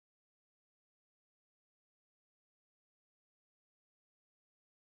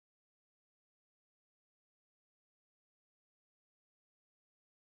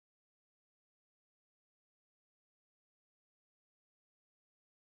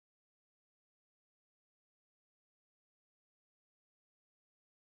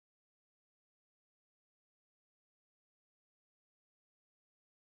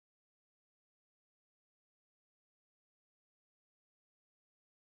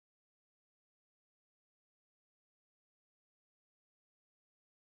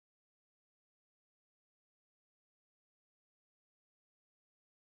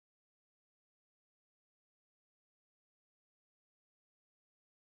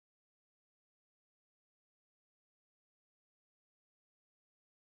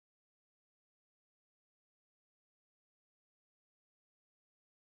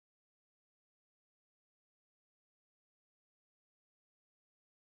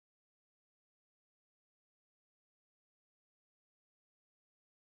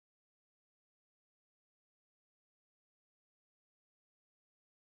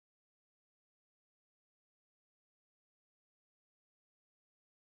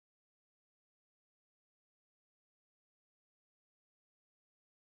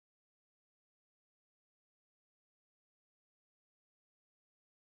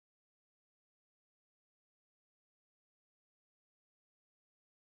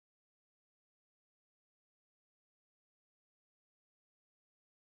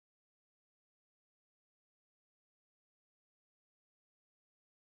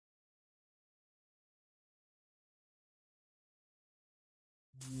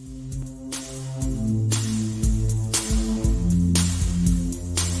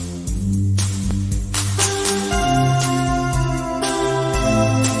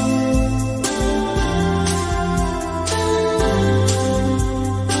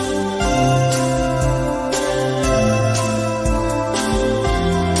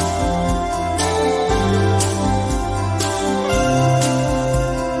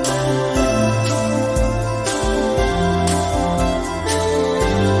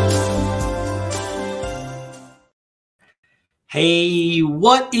Hey,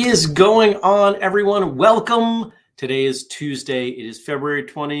 what is going on, everyone? Welcome. Today is Tuesday. It is February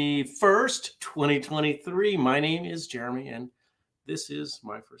 21st, 2023. My name is Jeremy, and this is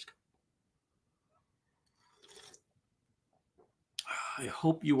my first cup. I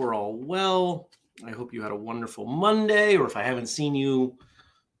hope you are all well. I hope you had a wonderful Monday, or if I haven't seen you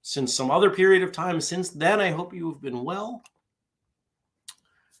since some other period of time since then, I hope you have been well.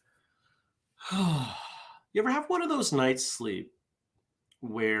 You ever have one of those nights sleep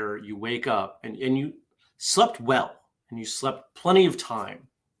where you wake up and you slept well and you slept plenty of time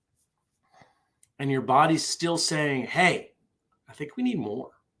and your body's still saying, hey, I think we need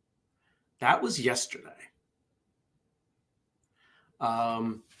more? That was yesterday.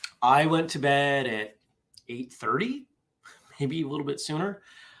 I went to bed at 8:30, maybe a little bit sooner.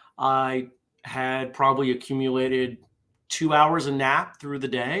 I had probably accumulated 2 hours of nap through the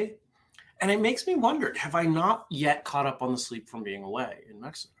day. And it makes me wonder, have I not yet caught up on the sleep from being away in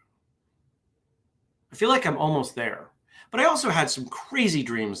Mexico? I feel like I'm almost there. But I also had some crazy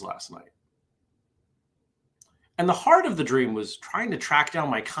dreams last night. And the heart of the dream was trying to track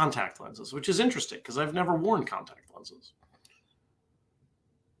down my contact lenses, which is interesting because I've never worn contact lenses.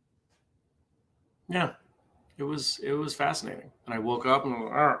 Yeah, it was fascinating. And I woke up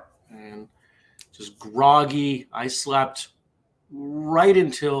and just groggy. I slept right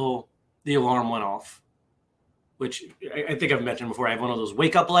until the alarm went off, which I think I've mentioned before. I have one of those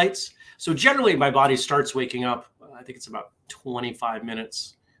wake up lights. So generally my body starts waking up. I think it's about 25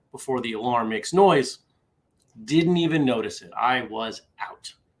 minutes before the alarm makes noise. Didn't even notice it. I was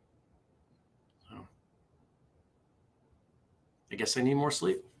out. So I guess I need more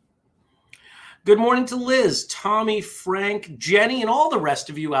sleep. Good morning to Liz, Tommy, Frank, Jenny, and all the rest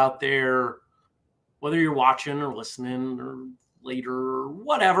of you out there, whether you're watching or listening or later or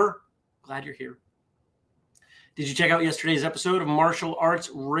whatever. Glad you're here. Did you check out yesterday's episode of Martial Arts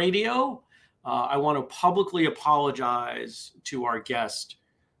Radio? I want to publicly apologize to our guest.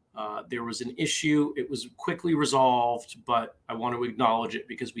 There was an issue. It was quickly resolved, but I want to acknowledge it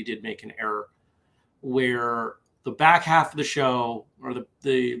because we did make an error where the back half of the show, or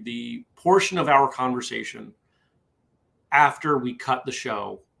the portion of our conversation after we cut the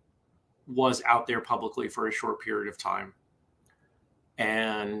show, was out there publicly for a short period of time.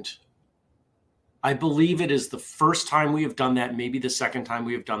 And I believe it is the first time we have done that, maybe the second time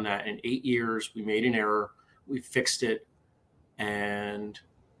we have done that in 8 years. We made an error. We fixed it. And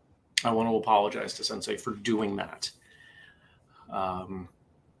I want to apologize to Sensei for doing that.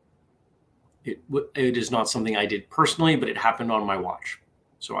 It is not something I did personally, but it happened on my watch.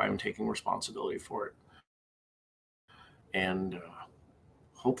 So I am taking responsibility for it. And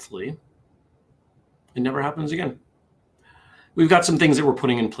hopefully it never happens again. We've got some things that we're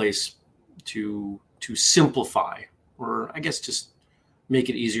putting in place to simplify, or I guess just make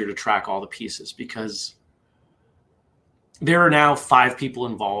it easier to track all the pieces, because there are now 5 people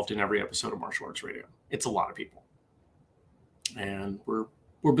involved in every episode of Martial Arts Radio. It's a lot of people. And we're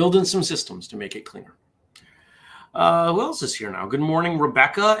building some systems to make it cleaner. Who else is here now? Good morning,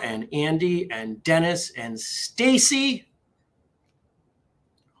 Rebecca and Andy and Dennis and Stacy.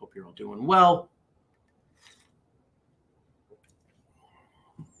 Hope you're all doing well.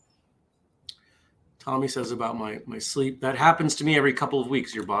 Tommy says about my sleep, that happens to me every couple of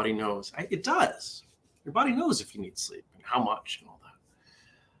weeks. Your body knows. It does. Your body knows if you need sleep and how much and all that.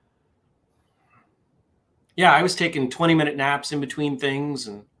 Yeah, I was taking 20-minute naps in between things,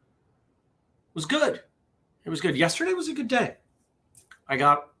 and it was good. It was good. Yesterday was a good day. I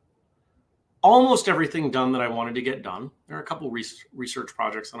got almost everything done that I wanted to get done. There are a couple research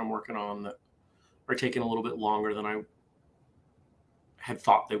projects that I'm working on that are taking a little bit longer than I had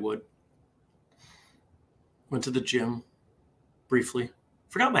thought they would. Went to the gym briefly.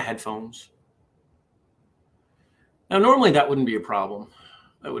 Forgot my headphones. Now, normally that wouldn't be a problem.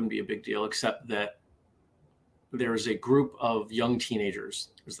 That wouldn't be a big deal, except that there's a group of young teenagers.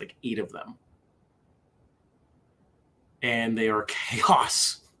 There's like 8 of them. And they are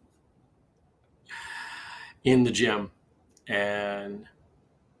chaos in the gym. And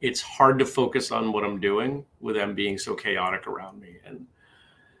it's hard to focus on what I'm doing with them being so chaotic around me. And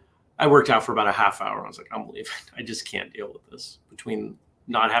I worked out for about a half hour. I was like, I'm leaving. I just can't deal with this. Between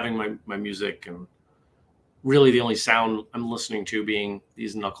not having my music and really the only sound I'm listening to being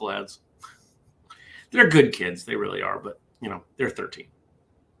these knuckleheads. They're good kids. They really are. But, they're 13.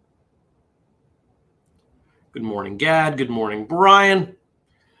 Good morning, Gad. Good morning, Brian.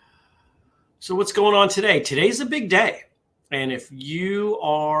 So what's going on today? Today's a big day. And if you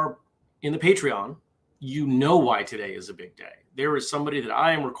are in the Patreon, you know why today is a big day. There is somebody that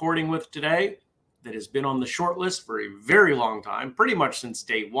I am recording with today that has been on the short list for a very long time, pretty much since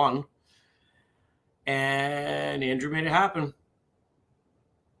day one. And Andrew made it happen.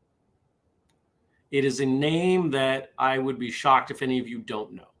 It is a name that I would be shocked if any of you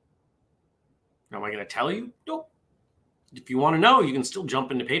don't know. Now, am I going to tell you? Nope. If you want to know, you can still jump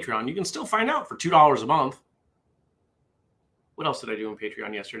into Patreon. You can still find out for $2 a month. What else did I do on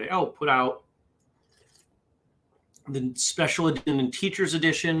Patreon yesterday? Oh, put out the special edition and teacher's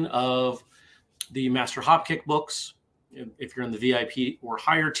edition of the Master Hopkick books. If you're in the VIP or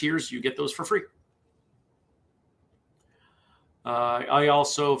higher tiers, you get those for free. I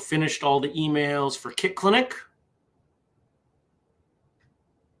also finished all the emails for Kick Clinic.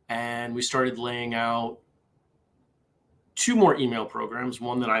 And we started laying out 2 more email programs,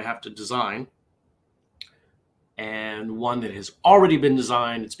 one that I have to design and one that has already been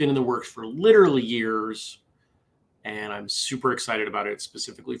designed. It's been in the works for literally years, and I'm super excited about it,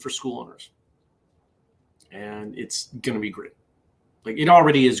 specifically for school owners. And it's going to be great. Like, it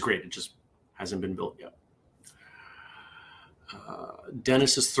already is great. It just hasn't been built yet.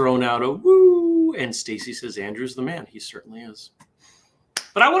 Dennis has thrown out a woo, and Stacy says Andrew's the man. He certainly is.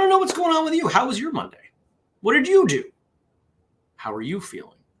 But I want to know what's going on with you. How was your Monday? What did you do? How are you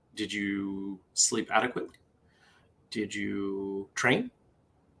feeling? Did you sleep adequately? Did you train?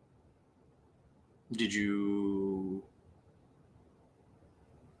 Did you,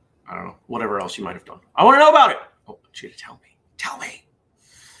 I don't know, whatever else you might have done. I want to know about it. Oh, I want you to tell me. Tell me.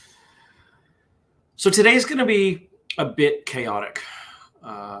 So today's going to be a bit chaotic.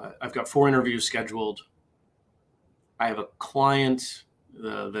 I've got 4 interviews scheduled. I have a client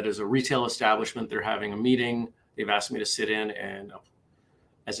that is a retail establishment. They're having a meeting. They've asked me to sit in and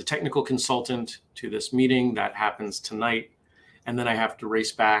as a technical consultant to this meeting that happens tonight. And then I have to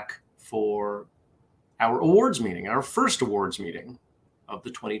race back for our awards meeting, our first awards meeting of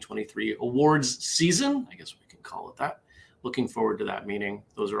the 2023 awards season. I guess we can call it that. Looking forward to that meeting.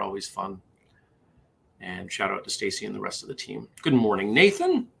 Those are always fun. And shout out to Stacy and the rest of the team. Good morning,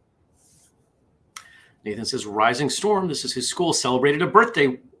 Nathan. Nathan says, Rising Storm, this is his school, celebrated a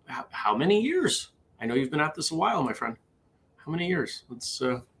birthday. How many years? I know you've been at this a while, my friend. How many years? Let's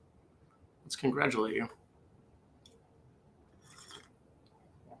congratulate you.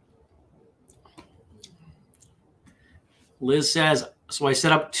 Liz says, so I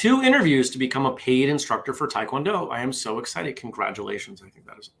set up 2 interviews to become a paid instructor for Taekwondo. I am so excited. Congratulations. I think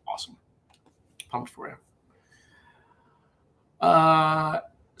that is awesome. Pumped for you.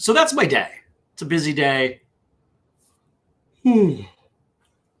 So that's my day. It's a busy day. I'm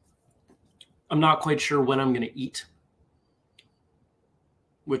not quite sure when I'm going to eat,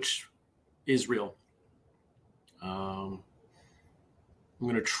 which is real. I'm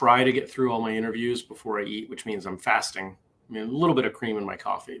going to try to get through all my interviews before I eat, which means I'm fasting. I mean, a little bit of cream in my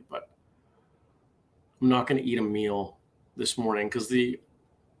coffee, but I'm not going to eat a meal this morning because if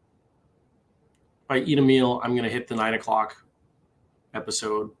I eat a meal, I'm going to hit the 9 o'clock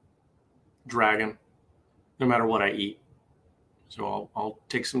episode dragon, no matter what I eat. So I'll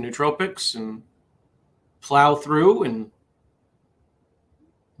take some nootropics and plow through, and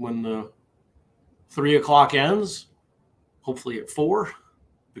when the 3 o'clock ends, hopefully at 4,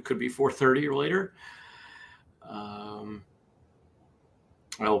 it could be 4:30 or later,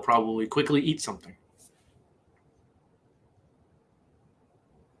 I will probably quickly eat something.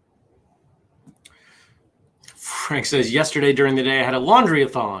 Frank says, yesterday during the day, I had a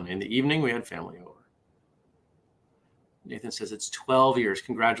laundry-a-thon. In the evening, we had family over. Nathan says, it's 12 years.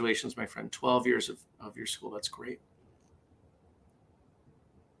 Congratulations, my friend. 12 years of your school. That's great.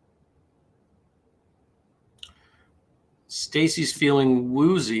 Stacy's feeling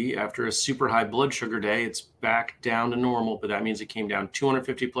woozy after a super high blood sugar day. It's back down to normal, but that means it came down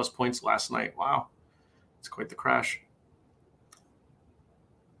 250 plus points last night. Wow. It's quite the crash.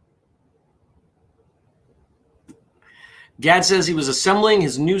 Gad says he was assembling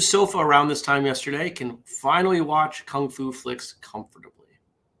his new sofa around this time yesterday. Can finally watch Kung Fu flicks comfortably.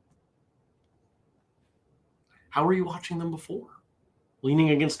 How were you watching them before? Leaning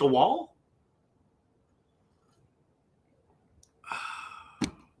against a wall? Is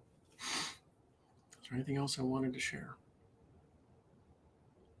there anything else I wanted to share?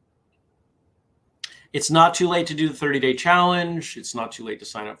 It's not too late to do the 30-day challenge. It's not too late to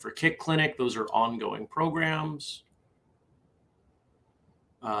sign up for Kick Clinic. Those are ongoing programs.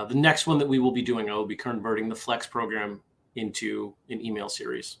 The next one that we will be doing, I will be converting the Flex program into an email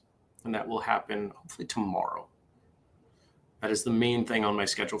series, and that will happen hopefully tomorrow. That is the main thing on my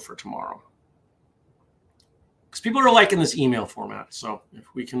schedule for tomorrow. Because people are liking this email format. So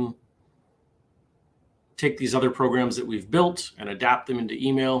if we can take these other programs that we've built and adapt them into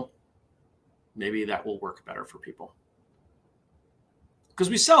email, maybe that will work better for people. Because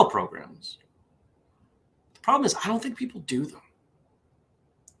we sell programs. The problem is I don't think people do them.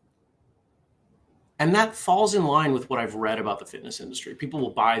 And that falls in line with what I've read about the fitness industry. People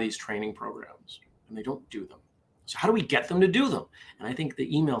will buy these training programs and they don't do them. So how do we get them to do them? And I think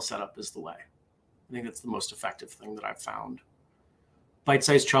the email setup is the way. I think that's the most effective thing that I've found.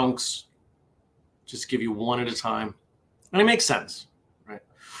 Bite-sized chunks, just give you one at a time. And it makes sense, right?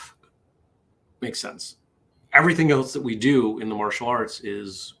 Makes sense. Everything else that we do in the martial arts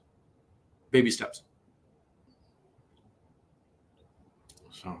is baby steps.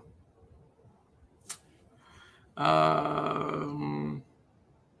 So,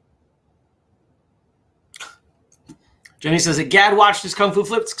 Jenny says that Gad watched his Kung Fu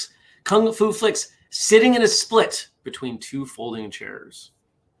Flicks sitting in a split between two folding chairs.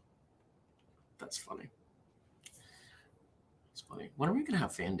 That's funny. That's funny. When are we going to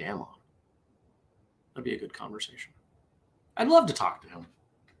have Van Damme on? That'd be a good conversation. I'd love to talk to him.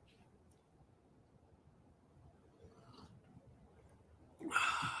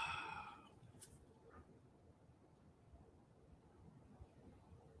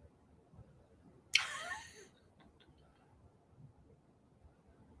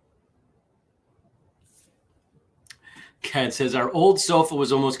 Ken says, our old sofa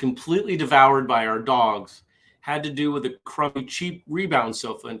was almost completely devoured by our dogs. Had to do with a crummy, cheap rebound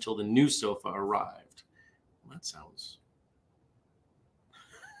sofa until the new sofa arrived. Well, that sounds...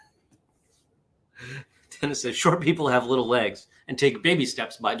 Dennis says, short people have little legs and take baby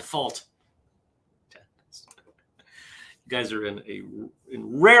steps by default. You guys are in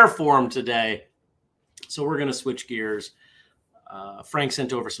rare form today. So we're going to switch gears. Frank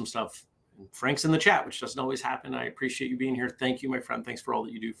sent over some stuff. Frank's in the chat, which doesn't always happen. I appreciate you being here. Thank you, my friend. Thanks for all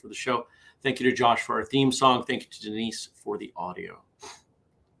that you do for the show. Thank you to Josh for our theme song. Thank you to Denise for the audio.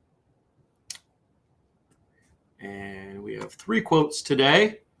 And we have 3 quotes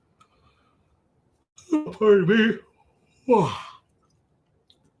today. Pardon me.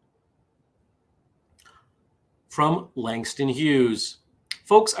 From Langston Hughes.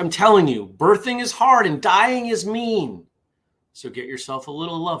 Folks, I'm telling you, birthing is hard and dying is mean. So get yourself a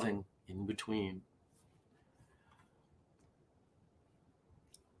little loving in between.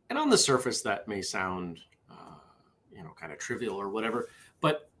 And on the surface, that may sound, kind of trivial or whatever,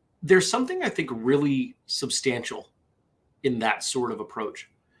 but there's something I think really substantial in that sort of approach.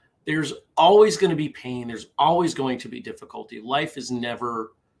 There's always going to be pain. There's always going to be difficulty. Life is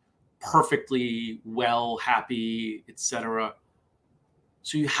never perfectly well, happy, etc.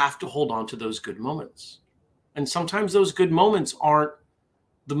 So you have to hold on to those good moments. And sometimes those good moments aren't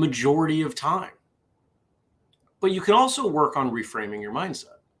the majority of time. But you can also work on reframing your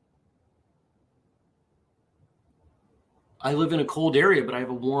mindset. I live in a cold area, but I have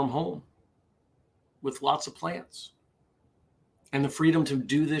a warm home with lots of plants and the freedom to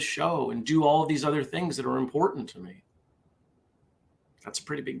do this show and do all of these other things that are important to me. That's a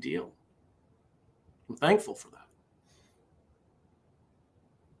pretty big deal. I'm thankful for that.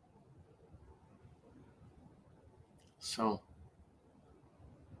 So,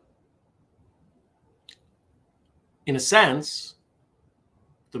 in a sense,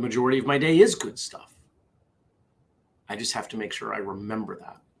 the majority of my day is good stuff. I just have to make sure I remember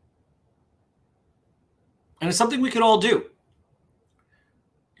that. And it's something we can all do.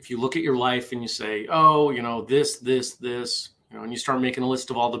 If you look at your life and you say, oh, this, and you start making a list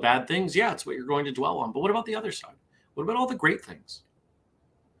of all the bad things, yeah, it's what you're going to dwell on. But what about the other side? What about all the great things?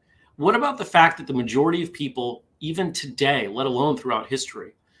 What about the fact that the majority of people, even today, let alone throughout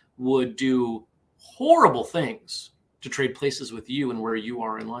history, would do horrible things to trade places with you and where you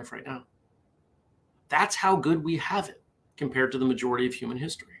are in life right now? That's how good we have it compared to the majority of human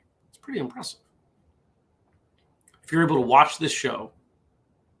history. It's pretty impressive. If you're able to watch this show,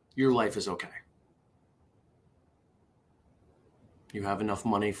 your life is okay. You have enough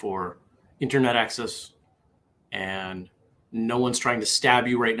money for internet access, and no one's trying to stab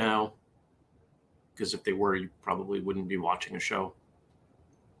you right now, because if they were, you probably wouldn't be watching a show.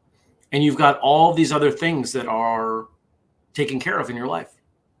 And you've got all these other things that are taken care of in your life,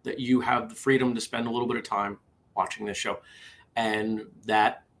 that you have the freedom to spend a little bit of time watching this show. And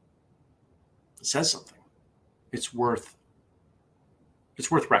that It says something. It's worth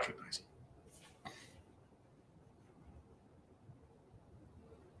recognizing.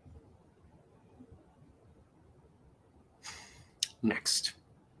 Next.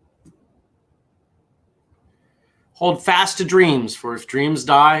 Hold fast to dreams, for if dreams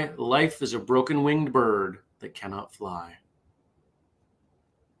die, life is a broken winged bird that cannot fly.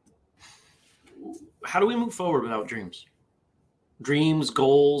 How do we move forward without dreams? Dreams,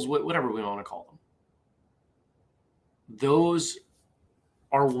 goals, whatever we want to call them. Those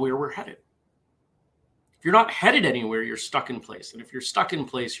are where we're headed. If you're not headed anywhere, you're stuck in place. And if you're stuck in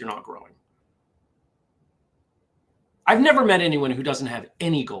place, you're not growing. I've never met anyone who doesn't have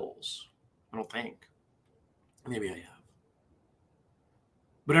any goals. I don't think. Maybe I have.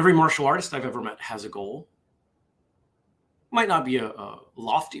 But every martial artist I've ever met has a goal. Might not be a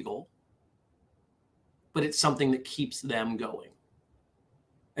lofty goal, but it's something that keeps them going.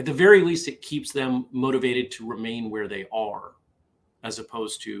 At the very least, it keeps them motivated to remain where they are, as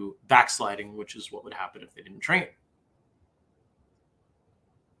opposed to backsliding, which is what would happen if they didn't train.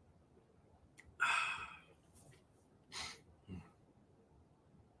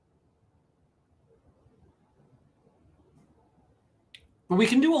 But we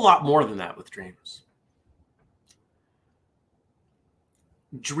can do a lot more than that with dreams.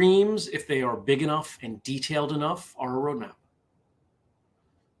 Dreams, if they are big enough and detailed enough, are a roadmap.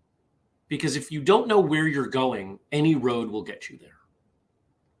 Because if you don't know where you're going, any road will get you there.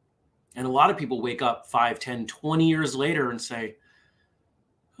 And a lot of people wake up 5, 10, 20 years later and say,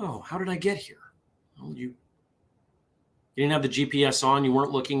 oh, how did I get here? Well, you didn't have the GPS on, you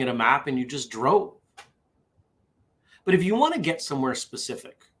weren't looking at a map, and you just drove. But if you want to get somewhere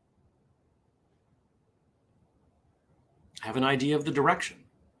specific, have an idea of the direction.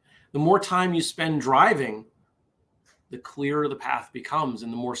 The more time you spend driving, the clearer the path becomes,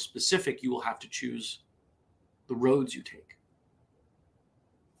 and the more specific you will have to choose the roads you take.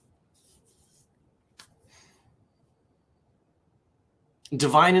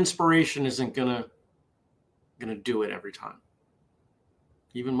 Divine inspiration isn't gonna do it every time,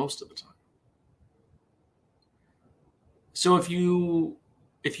 even most of the time. So if you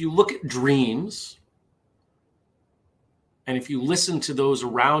look at dreams, and if you listen to those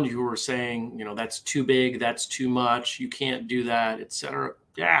around you who are saying, that's too big, that's too much, you can't do that, etc.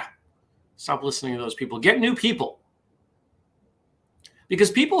 Yeah, stop listening to those people. Get new people.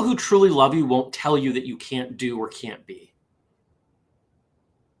 Because people who truly love you won't tell you that you can't do or can't be.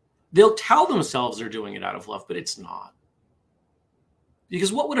 They'll tell themselves they're doing it out of love, but it's not.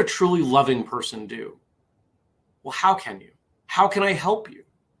 Because what would a truly loving person do? Well, how can you? How can I help you?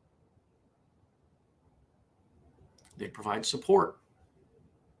 They provide support.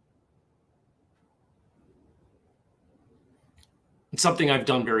 It's something I've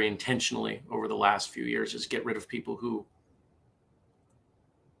done very intentionally over the last few years is get rid of people who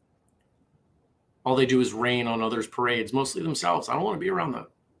all they do is rain on others' parades, mostly themselves. I don't want to be around that.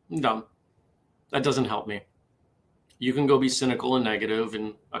 I'm done. That doesn't help me. You can go be cynical and negative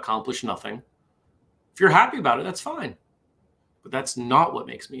and accomplish nothing. If you're happy about it, that's fine. But that's not what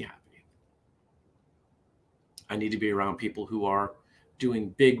makes me happy. I need to be around people who are doing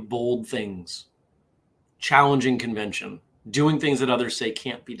big, bold things, challenging convention, doing things that others say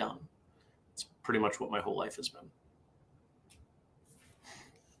can't be done. It's pretty much what my whole life has been.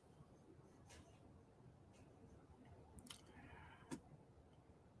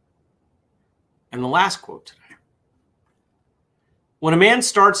 And the last quote today. When a man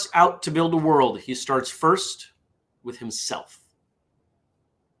starts out to build a world, he starts first with himself.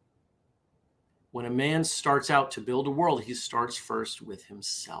 When a man starts out to build a world, he starts first with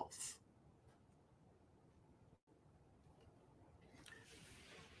himself.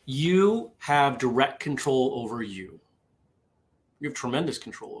 You have direct control over you. You have tremendous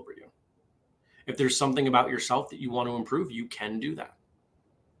control over you. If there's something about yourself that you want to improve, you can do that.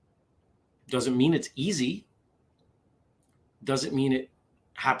 Doesn't mean it's easy. Doesn't mean it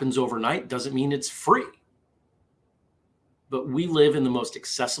happens overnight. Doesn't mean it's free. But we live in the most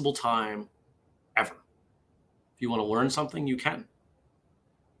accessible time ever. If you want to learn something, you can.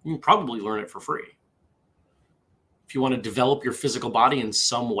 You can probably learn it for free. If you want to develop your physical body in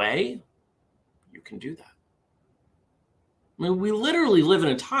some way, you can do that. I mean, we literally live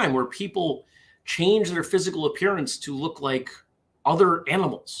in a time where people change their physical appearance to look like other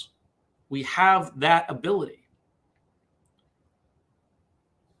animals. We have that ability.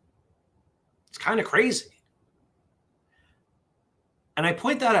 It's kind of crazy. And I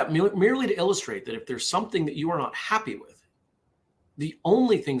point that out merely to illustrate that if there's something that you are not happy with, the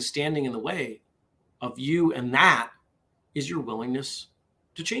only thing standing in the way of you and that is your willingness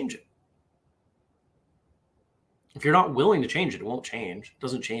to change it. If you're not willing to change it, it won't change. It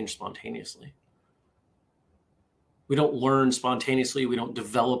doesn't change spontaneously. We don't learn spontaneously. We don't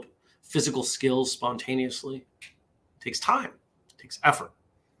develop physical skills spontaneously. It takes time. It takes effort.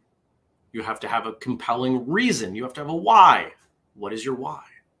 You have to have a compelling reason. You have to have a why. What is your why?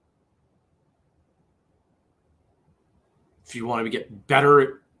 If you want to get better at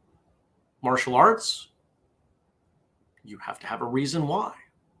martial arts, you have to have a reason why.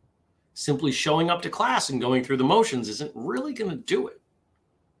 Simply showing up to class and going through the motions isn't really going to do it.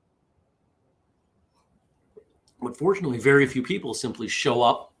 But fortunately, very few people simply show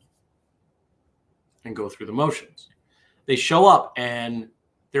up and go through the motions. They show up and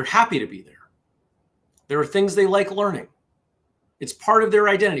they're happy to be there. There are things they like learning. It's part of their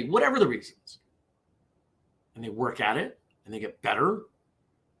identity, whatever the reasons. And they work at it and they get better.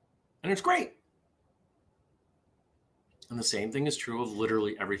 And it's great. And the same thing is true of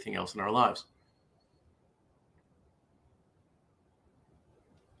literally everything else in our lives.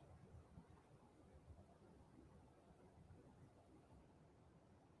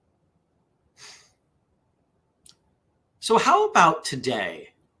 So how about today?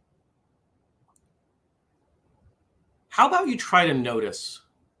 How about you try to notice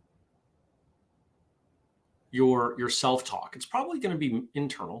your self-talk? It's probably going to be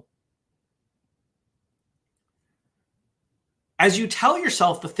internal. As you tell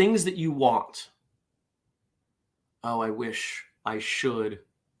yourself the things that you want, oh, I wish, I should,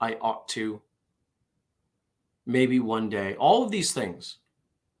 I ought to, maybe one day, all of these things.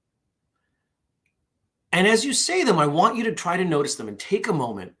 And as you say them, I want you to try to notice them and take a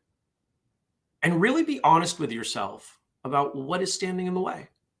moment and really be honest with yourself about what is standing in the way.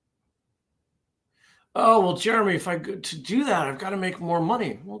 Oh, well, Jeremy, if I go to do that, I've got to make more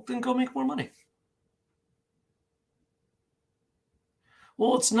money. Well, then go make more money.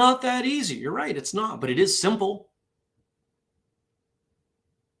 Well, it's not that easy. You're right. It's not, but it is simple.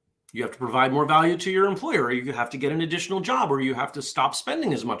 You have to provide more value to your employer, or you have to get an additional job, or you have to stop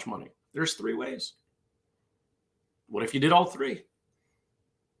spending as much money. There's 3 ways. What if you did all 3?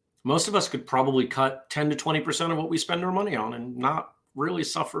 Most of us could probably cut 10 to 20% of what we spend our money on and not really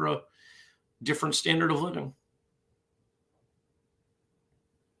suffer a different standard of living.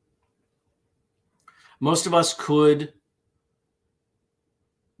 Most of us could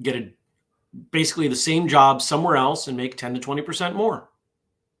get basically the same job somewhere else and make 10 to 20% more.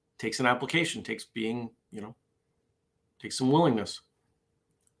 Takes an application, takes being, takes some willingness.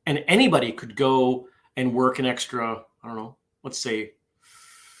 And anybody could go and work an extra, I don't know, let's say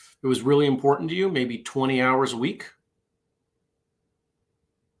it was really important to you, maybe 20 hours a week.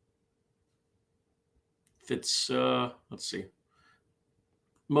 If it's, let's see,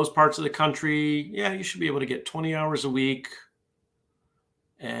 most parts of the country, yeah, you should be able to get 20 hours a week.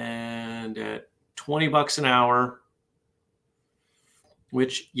 And at $20 an hour,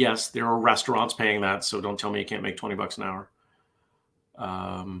 which, yes, there are restaurants paying that, so don't tell me you can't make $20 an hour.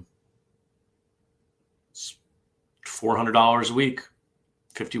 It's $400 a week,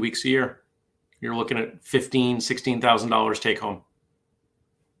 50 weeks a year. You're looking at $15,000, $16,000 take home.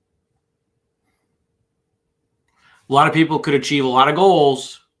 A lot of people could achieve a lot of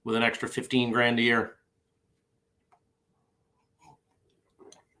goals with an extra 15 grand a year.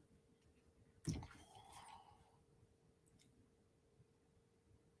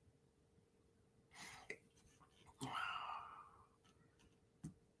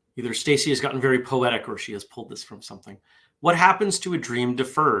 Either Stacy has gotten very poetic or she has pulled this from something. What happens to a dream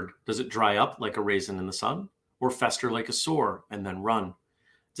deferred? Does it dry up like a raisin in the sun, or fester like a sore and then run?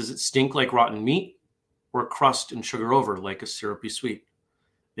 Does it stink like rotten meat, or crust and sugar over like a syrupy sweet?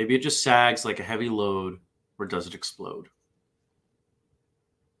 Maybe it just sags like a heavy load, or does it explode?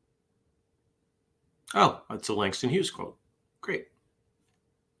 Oh, that's a Langston Hughes quote. Great.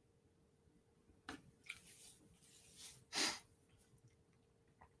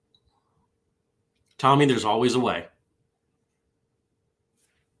 Tommy, there's always a way.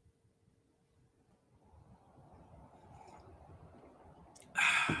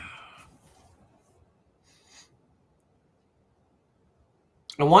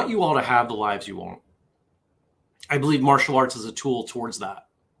 I want you all to have the lives you want. I believe martial arts is a tool towards that.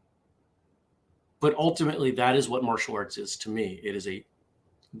 But ultimately, that is what martial arts is to me. It is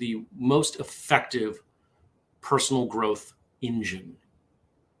the most effective personal growth engine.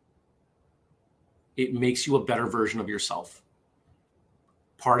 It makes you a better version of yourself.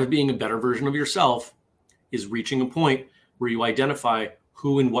 Part of being a better version of yourself is reaching a point where you identify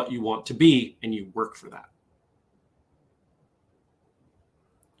who and what you want to be, and you work for that.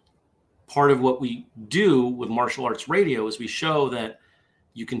 Part of what we do with Martial Arts Radio is we show that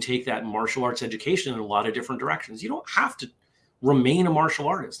You can take that martial arts education in a lot of different directions. You don't have to remain a martial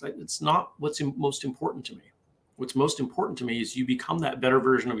artist. It's not what's most important to me. What's most important to me is you become that better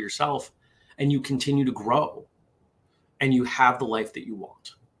version of yourself and you continue to grow and you have the life that you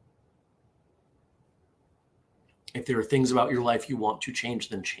want. If there are things about your life you want to change,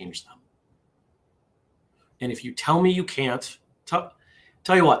 then change them. And if you tell me you can't, tell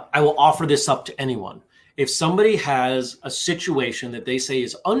you what, I will offer this up to anyone. If somebody has a situation that they say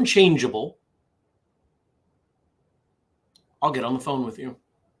is unchangeable, I'll get on the phone with you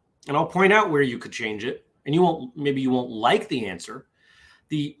and I'll point out where you could change it. And maybe you won't like the answer.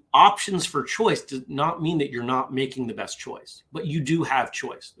 The options for choice does not mean that you're not making the best choice, but you do have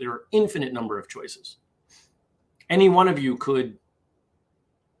choice. There are infinite number of choices. Any one of you could,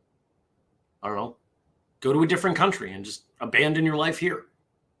 I don't know, go to a different country and just abandon your life here.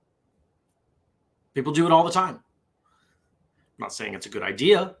 People do it all the time. I'm not saying it's a good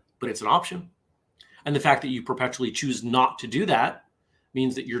idea, but it's an option. And the fact that you perpetually choose not to do that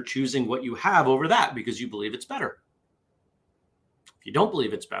means that you're choosing what you have over that because you believe it's better. If you don't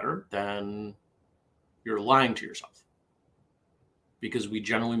believe it's better, then you're lying to yourself because we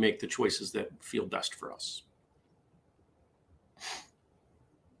generally make the choices that feel best for us.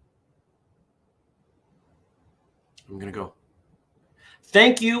 I'm going to go.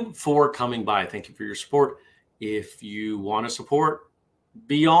 Thank you for coming by. Thank you for your support. If you want to support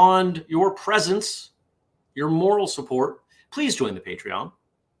beyond your presence, your moral support, please join the Patreon.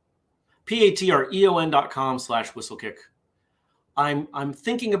 patreon.com/whistlekick. I'm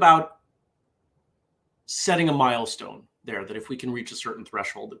thinking about setting a milestone there that if we can reach a certain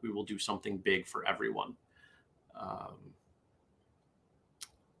threshold, that we will do something big for everyone.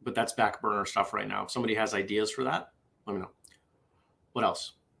 But that's back burner stuff right now. If somebody has ideas for that, let me know. What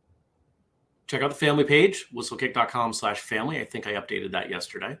else? Check out the family page, whistlekick.com/family. I think I updated that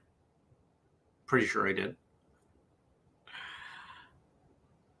yesterday. Pretty sure I did.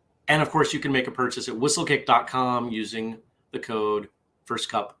 And of course, you can make a purchase at whistlekick.com using the code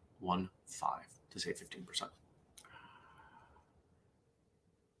FIRSTCUP15 to save 15%.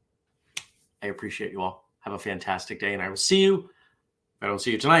 I appreciate you all. Have a fantastic day, and I will see you. If I don't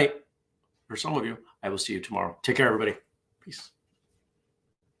see you tonight, for some of you, I will see you tomorrow. Take care, everybody. Peace.